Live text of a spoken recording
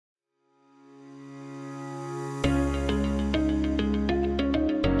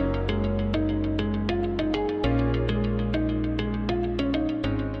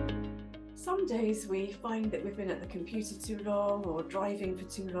days we find that we've been at the computer too long, or driving for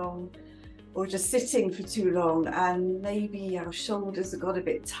too long, or just sitting for too long, and maybe our shoulders have got a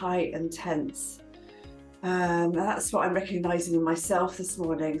bit tight and tense. And that's what I'm recognizing in myself this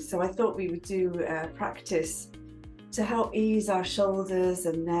morning. So I thought we would do a practice to help ease our shoulders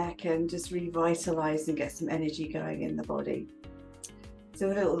and neck and just revitalize and get some energy going in the body.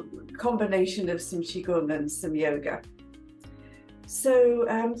 So a little combination of some Qigong and some yoga. So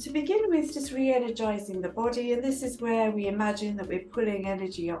to begin with, just re-energizing the body, and this is where we imagine that we're pulling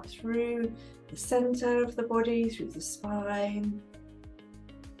energy up through the center of the body, through the spine.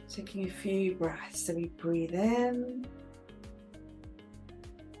 Taking a few breaths. So we breathe in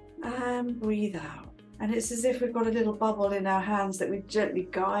and breathe out. And it's as if we've got a little bubble in our hands that we're gently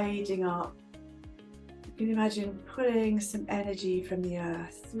guiding up. You can imagine pulling some energy from the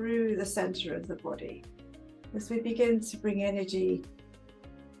earth through the center of the body as we begin to bring energy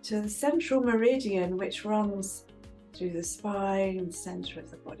to the central meridian, which runs through the spine and center of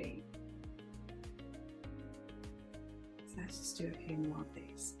the body. So let's just do a few more of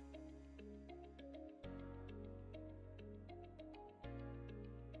these.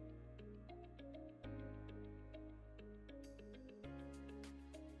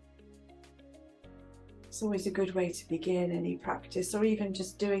 It's always a good way to begin any practice, or even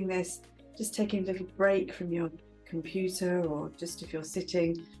just doing this, just taking a little break from your computer, or just if you're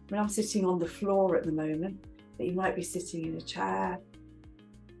sitting. I mean, I'm sitting on the floor at the moment, but you might be sitting in a chair,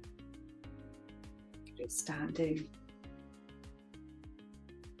 standing.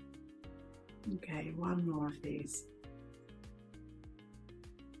 Okay, one more of these.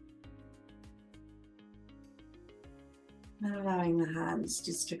 Now allowing the hands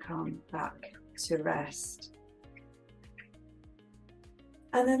just to come back to rest.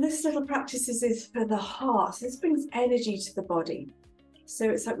 And then this little practice is for the heart. So this brings energy to the body. So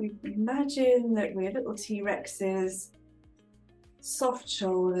it's like we imagine that we're little T-Rexes, soft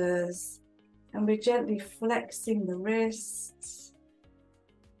shoulders, and we're gently flexing the wrists,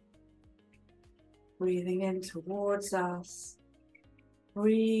 breathing in towards us,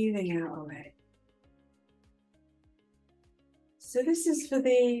 breathing out away. So this is for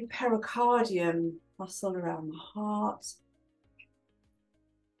the pericardium muscle around the heart.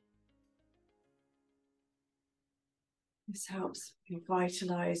 This helps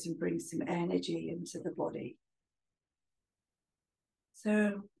revitalize and bring some energy into the body.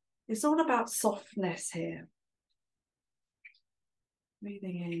 So it's all about softness here.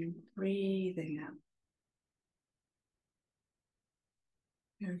 Breathing in, breathing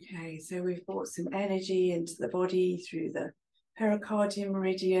out. Okay, so we've brought some energy into the body through the pericardium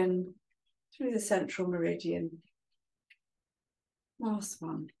meridian, through the central meridian. Last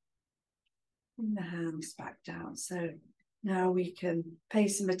one. Bring the hands back down. So now we can pay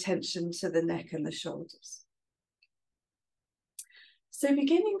some attention to the neck and the shoulders. So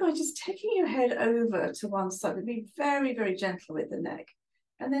beginning by just taking your head over to one side, but be very, very gentle with the neck.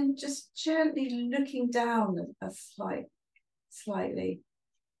 And then just gently looking down slightly.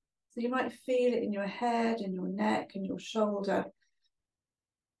 So you might feel it in your head, in your neck, and your shoulder.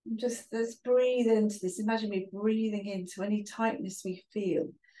 And just let's breathe into this. Imagine me breathing into any tightness we feel,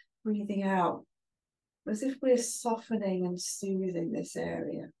 breathing out, as if we're softening and soothing this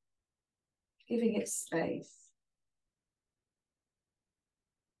area, giving it space.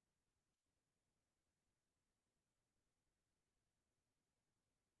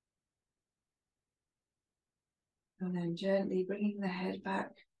 And then gently bringing the head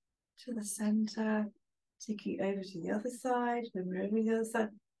back to the center, taking it over to the other side. When we're over the other side,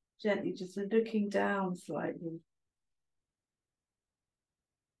 gently just looking down slightly.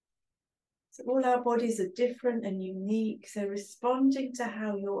 So all our bodies are different and unique, so responding to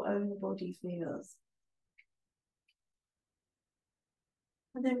how your own body feels.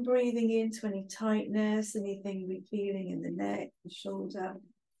 And then breathing into any tightness, anything we're feeling in the neck, the shoulder,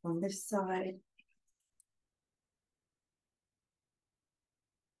 on this side.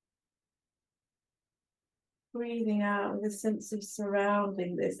 Breathing out with a sense of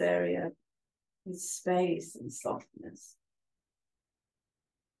surrounding this area with space and softness.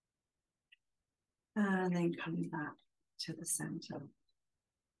 And then coming back to the center.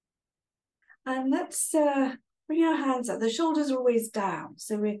 And let's bring our hands up. The shoulders are always down.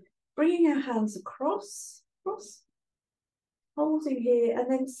 So we're bringing our hands across, holding here,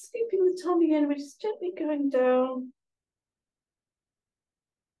 and then scooping the tummy in. We're just gently going down.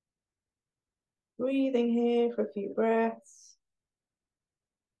 Breathing here for a few breaths.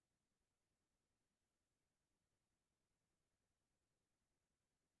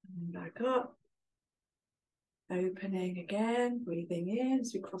 And back up. Opening again, breathing in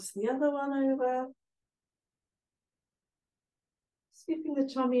as we cross the other one over. Scooping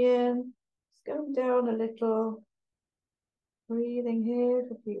the tummy in, just going down a little. Breathing here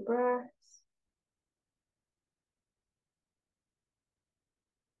for a few breaths.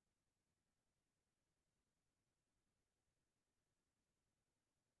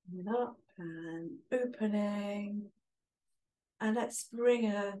 And up and opening. And let's bring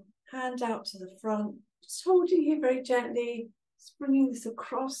a hand out to the front, just holding here very gently, just bringing this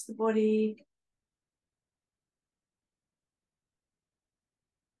across the body.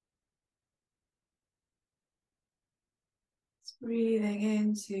 Just breathing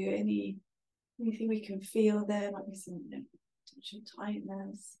into anything we can feel there, might be some tension,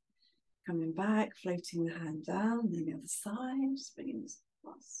 tightness. Coming back, floating the hand down, and then the other side, just bringing this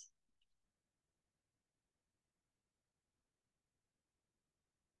across.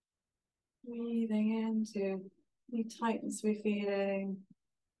 Breathing into any tightness we're feeling.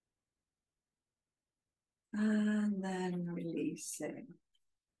 And then releasing.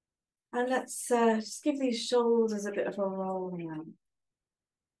 And let's just give these shoulders a bit of a roll now.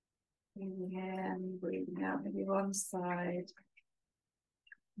 Breathing in, breathing out, maybe one side,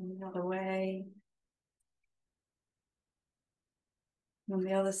 and the other way. On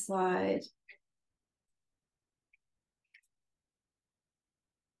the other side.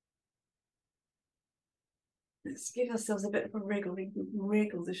 Let's give ourselves a bit of a wriggle. We can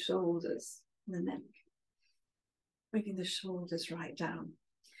wriggle the shoulders and the neck. Bringing the shoulders right down.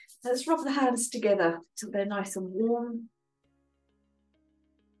 Let's rub the hands together till they're nice and warm.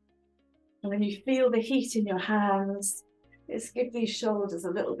 And when you feel the heat in your hands, let's give these shoulders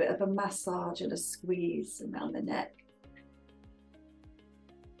a little bit of a massage and a squeeze around the neck.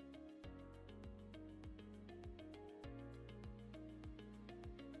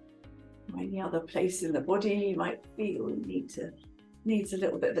 Any other place in the body you might feel needs a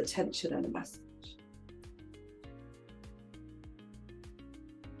little bit of attention and a massage.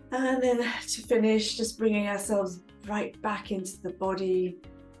 And then to finish, just bringing ourselves right back into the body.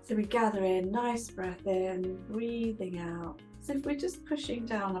 So we gather in, nice breath in, breathing out. So if we're just pushing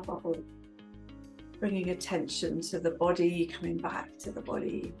down a bubble, bringing attention to the body, coming back to the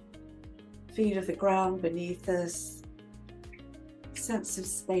body, feet of the ground beneath us. Sense of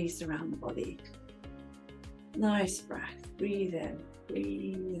space around the body. Nice breath. Breathe in,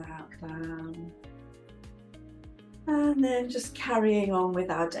 breathe out, down. And then just carrying on with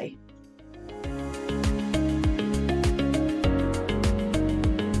our day.